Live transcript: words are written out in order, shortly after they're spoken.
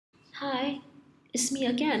Hi, it's me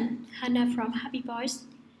again, Hannah from Happy Boys.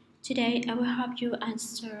 Today I will help you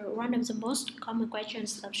answer one of the most common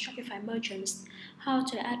questions of Shopify merchants: how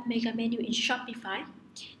to add mega menu in Shopify.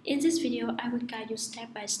 In this video, I will guide you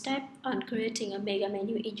step by step on creating a mega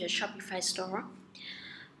menu in your Shopify store.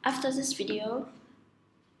 After this video,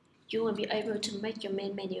 you will be able to make your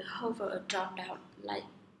main menu hover or drop down like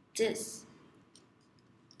this.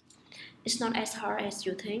 It's not as hard as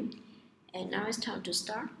you think, and now it's time to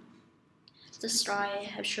start. The store I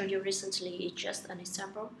have shown you recently is just an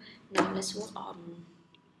example. Now let's work on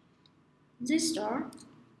this store.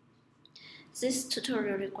 This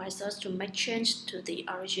tutorial requires us to make change to the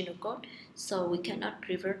original code, so we cannot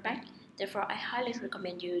revert back. Therefore, I highly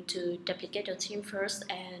recommend you to duplicate your theme first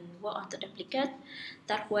and work on the duplicate.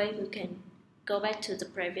 That way you can go back to the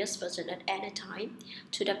previous version at any time.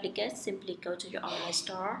 To duplicate, simply go to your online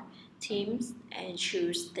store, themes, and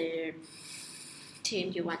choose the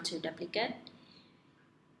theme you want to duplicate.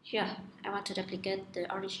 Here, I want to duplicate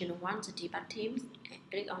the original one, the debug theme, and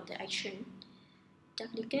click on the action,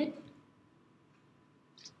 duplicate.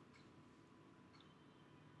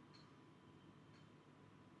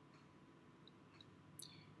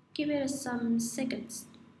 Give it some seconds.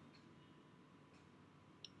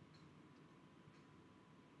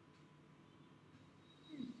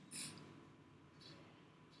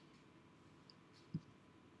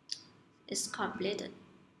 It's completed.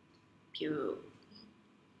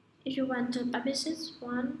 If you want to publish this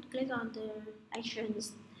one, click on the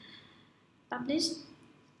actions, publish.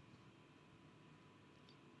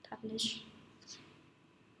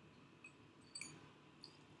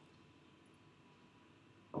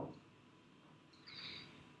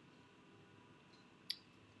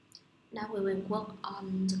 Now we will work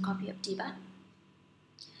on the copy of debug.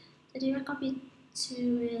 The debug copy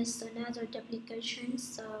 2 is another duplication,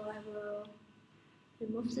 so I will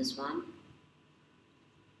remove this one.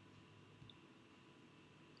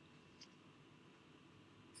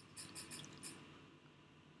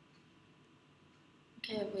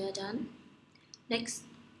 Okay, we are done. Next,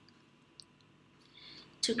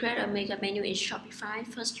 to create a mega menu in Shopify,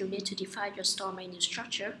 first you need to define your store menu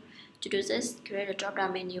structure. To do this, create a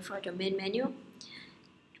drop-down menu for your main menu.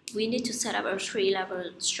 We need to set up a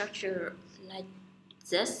 3-level structure like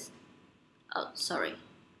this.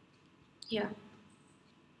 Here,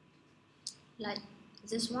 like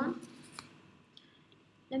this one.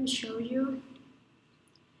 Let me show you.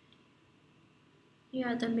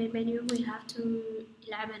 Here the main menu, we have to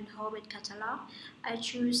element home and catalog. I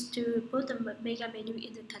choose to put the mega menu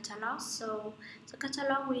in the catalog. So the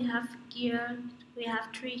catalog, we have gear, we have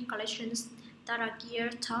 3 collections that are gear,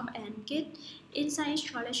 top, and kit. Inside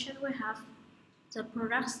each collection we have the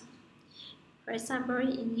products. For example,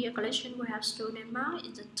 in gear collection we have stone and mount.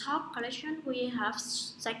 In the top collection we have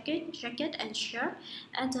jacket and shirt.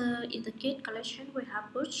 And in the kit collection we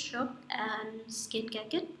have boot, shop, and skincare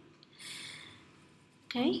kit.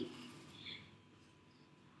 Okay.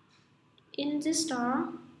 In this store,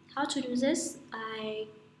 how to do this? I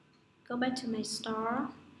go back to my store,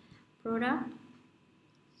 product,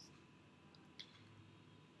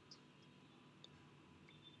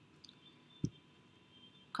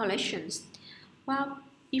 collections. Well,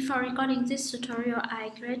 before recording this tutorial, I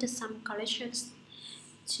created some collections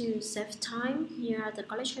to save time. Here are the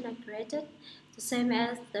collection I created, the same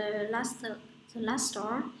as the last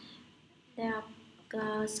store. There are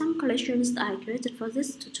some collections I created for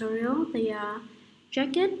this tutorial. They are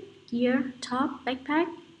jacket, gear, top, backpack,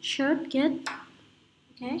 shirt, kit.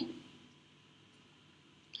 Okay.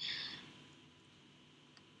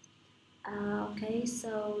 Okay,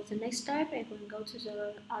 so the next step, I will go to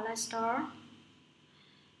the online store,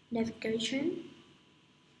 navigation,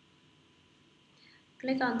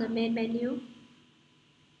 click on the main menu.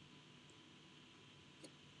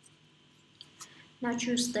 Now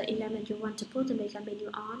choose the element you want to put the mega menu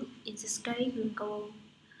on. In this case, we'll go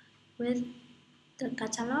with the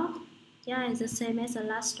catalog. Yeah, it's the same as the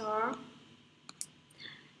last store.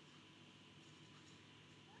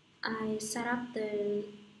 I set up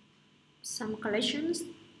some collections.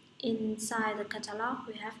 Inside the catalog,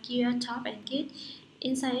 we have gear, top, and kit.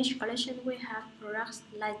 Inside each collection, we have products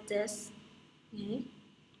like this. Okay.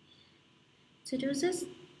 To do this,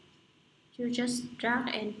 you just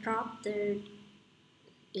drag and drop the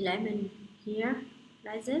element here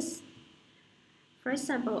like this. For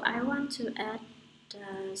example, I want to add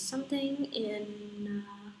something in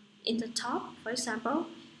the top. For example,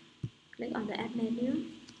 click on the add menu.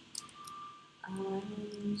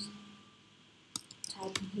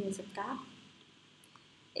 Type here the cap.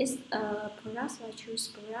 It's a product, so I choose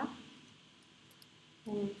product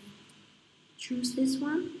and choose this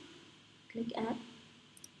one. click add.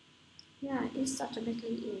 Yeah, it's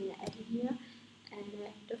automatically in added here, and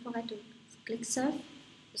don't forget to click save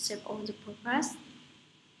to save all the progress.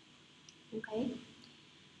 Okay,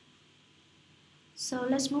 so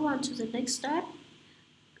let's move on to the next step.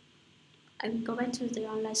 I will go back to the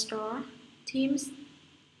online store, themes,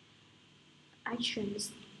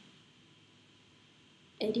 actions,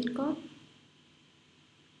 edit code.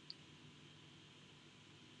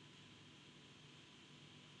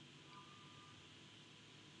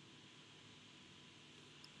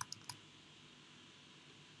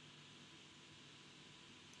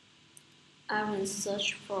 I will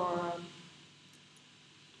search for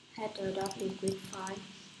header.liquid file.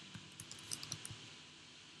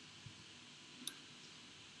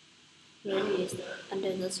 Here it is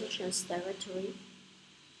under the sections directory.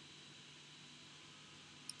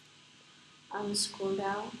 I will scroll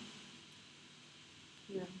down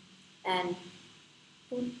here and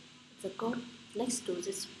put the code next to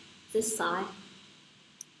this side.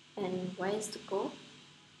 And where is the code?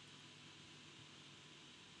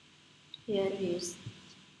 Here it is.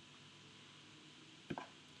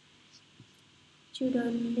 You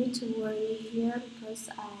don't need to worry here because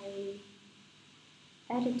I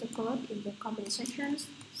added the code in the comment sections,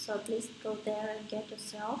 so please go there and get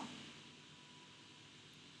yourself.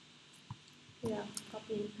 Here,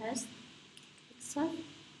 copy and paste, accept.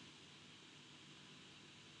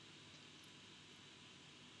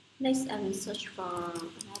 Next, I will search for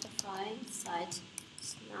another file, site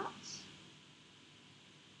snap.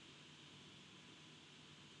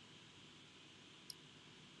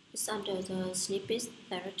 It's under the snippets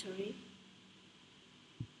directory.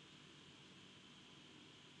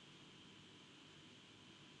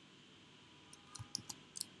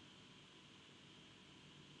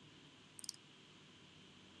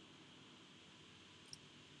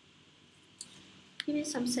 Give it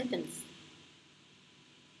some seconds.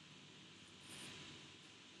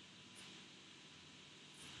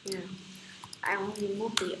 Yeah, I will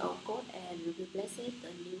remove the old code and replace it the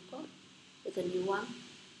new code with the new one.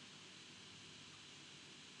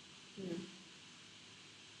 Yeah.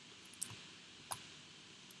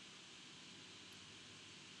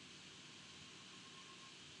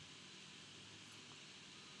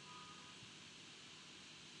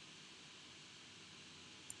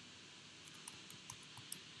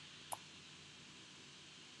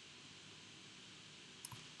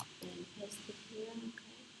 And paste it here. Okay.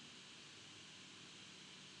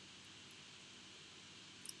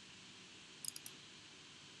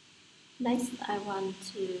 Next, I want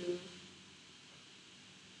to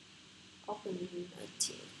open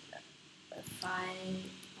a file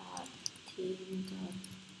team.scrs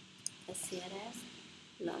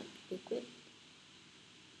like liquid.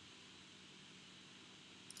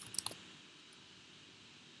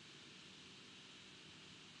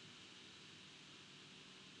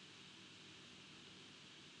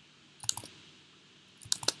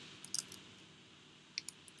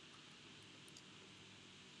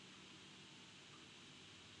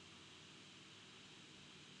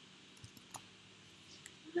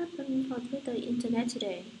 What happened with the internet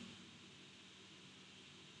today?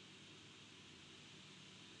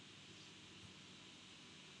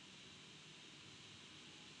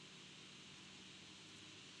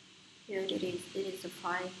 Here it is. It is the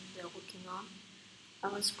file we are working on. I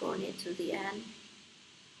will scroll it to the end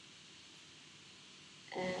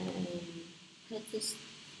and paste this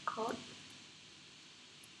code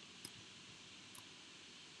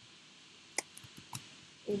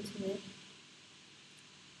into it.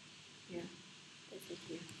 Yeah, that's it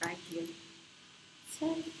here, right here.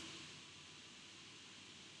 Save.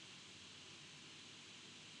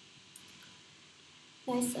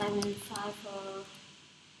 Next, I will file for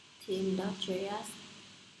team.js.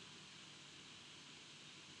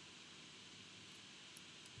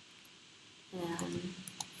 And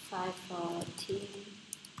file for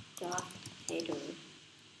team.header.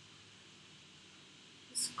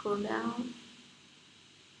 Scroll down.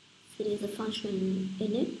 See there's a function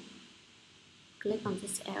in it. Click on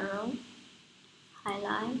this arrow,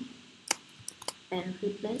 highlight, and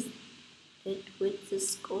replace it with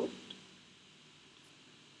this code.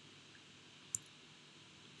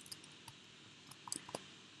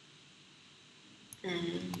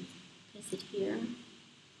 And paste it here.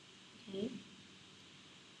 Okay.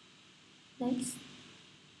 Next,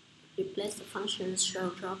 replace the function show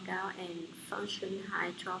dropdown and function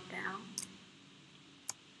hide dropdown.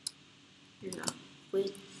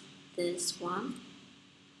 With this one.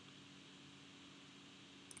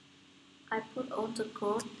 I put all the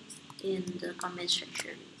code in the comment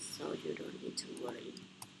section, so you don't need to worry.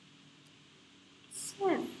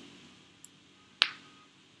 Save.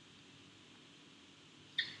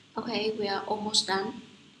 Okay, we are almost done.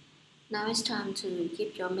 Now it's time to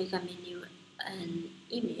give your mega menu an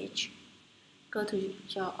image. Go to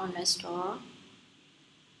your online store,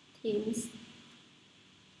 themes,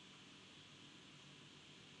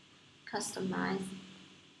 customize,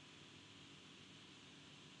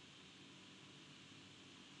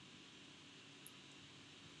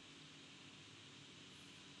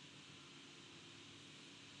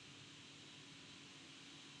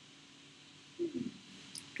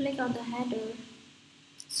 click on the header,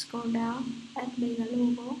 scroll down, add mega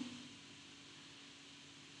logo.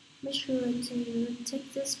 Make sure to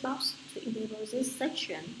tick this box to enable this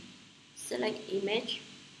section. Select image.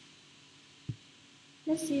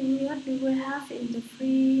 Let's see what do we have in the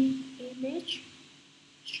free image.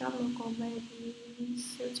 Shop logo may be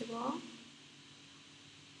suitable.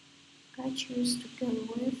 I choose to go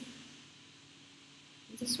with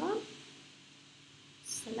this one.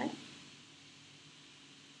 Select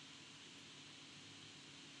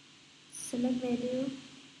menu.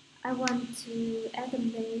 I want to add a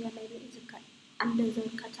menu under the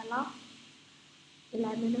catalog.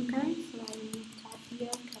 Select menu kind, so I will type here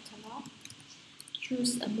catalog.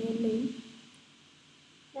 Choose a main link.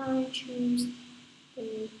 Now I choose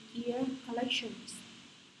the gear collections.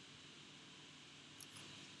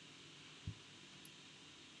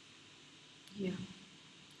 Here,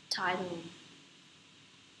 title,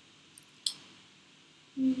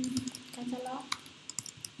 catalog.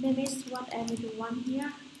 Name is whatever you want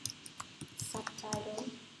here. Subtitle.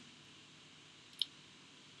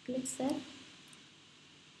 Click save.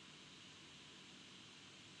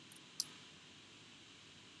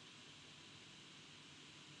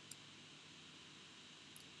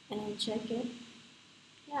 And check it.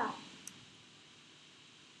 Yeah.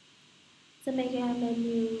 The mega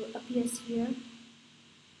menu appears here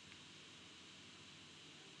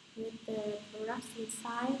with the products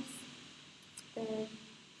inside. And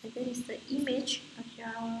that is the image of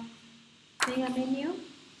your mega menu.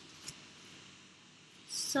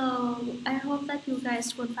 So I hope that you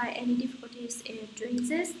guys won't find any difficulties in doing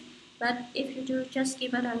this. But if you do, just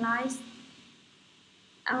give it a like.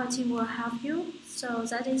 Our team will help you. So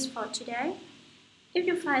that is for today. If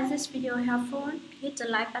you find this video helpful, hit the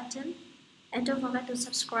like button. And don't forget to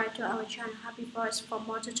subscribe to our channel Happy Boys for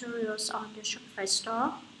more tutorials on the Shopify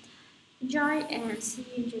store. Enjoy and see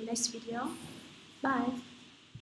you in the next video. Bye.